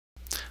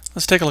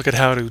Let's take a look at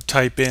how to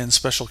type in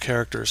special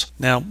characters.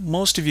 Now,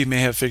 most of you may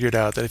have figured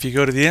out that if you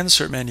go to the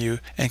Insert menu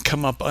and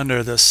come up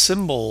under the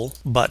Symbol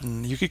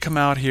button, you could come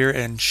out here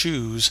and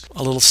choose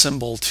a little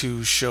symbol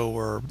to show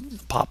or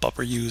pop up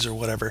or use or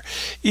whatever.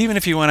 Even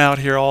if you went out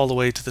here all the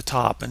way to the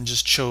top and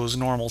just chose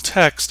normal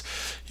text,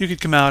 you could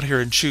come out here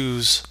and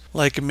choose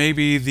like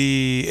maybe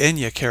the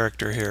Enya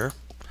character here,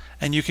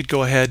 and you could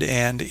go ahead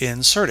and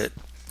insert it.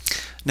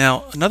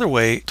 Now, another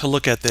way to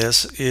look at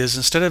this is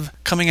instead of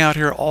coming out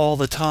here all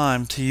the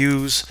time to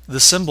use the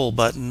symbol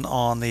button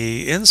on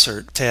the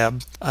Insert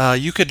tab,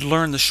 you could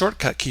learn the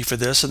shortcut key for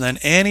this, and then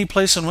any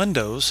place in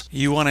Windows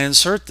you want to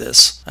insert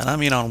this. And I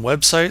mean on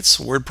websites,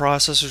 word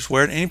processors,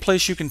 where any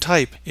place you can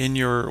type in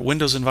your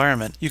Windows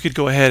environment, you could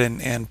go ahead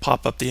and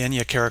pop up the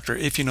Enya character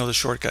if you know the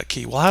shortcut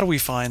key. Well, how do we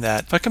find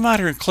that? If I come out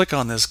here and click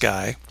on this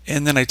guy,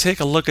 and then I take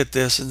a look at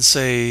this and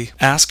say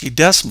ASCII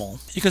decimal,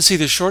 you can see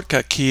the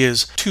shortcut key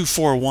is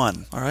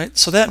 241. All right,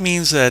 so that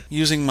means that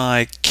using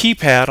my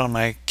keypad on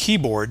my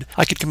keyboard,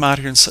 I could come out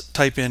here and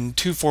type in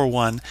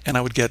 241 and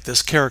I would get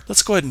this character.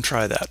 Let's go ahead and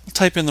try that. I'll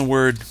type in the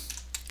word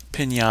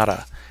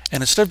pinata,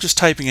 and instead of just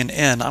typing an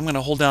N, I'm going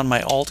to hold down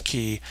my Alt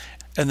key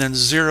and then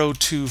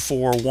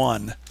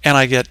 0241, and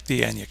I get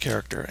the Enya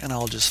character, and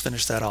I'll just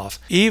finish that off.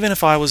 Even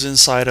if I was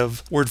inside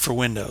of Word for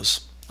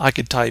Windows, I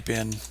could type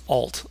in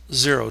Alt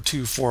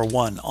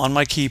 0241 on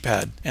my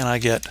keypad and I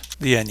get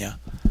the Enya.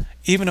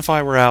 Even if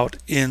I were out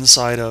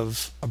inside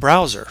of a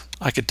browser,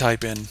 I could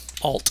type in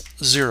Alt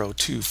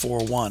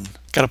 0241.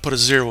 Got to put a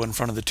 0 in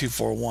front of the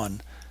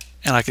 241,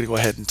 and I could go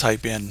ahead and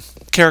type in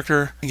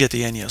character and get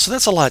the Enya. So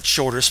that's a lot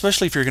shorter,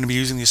 especially if you're going to be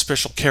using these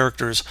special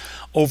characters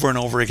over and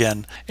over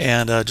again.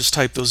 And just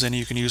type those in.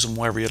 You can use them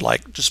wherever you'd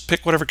like. Just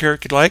pick whatever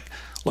character you'd like,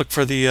 look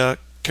for the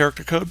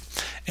character code,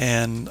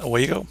 and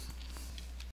away you go.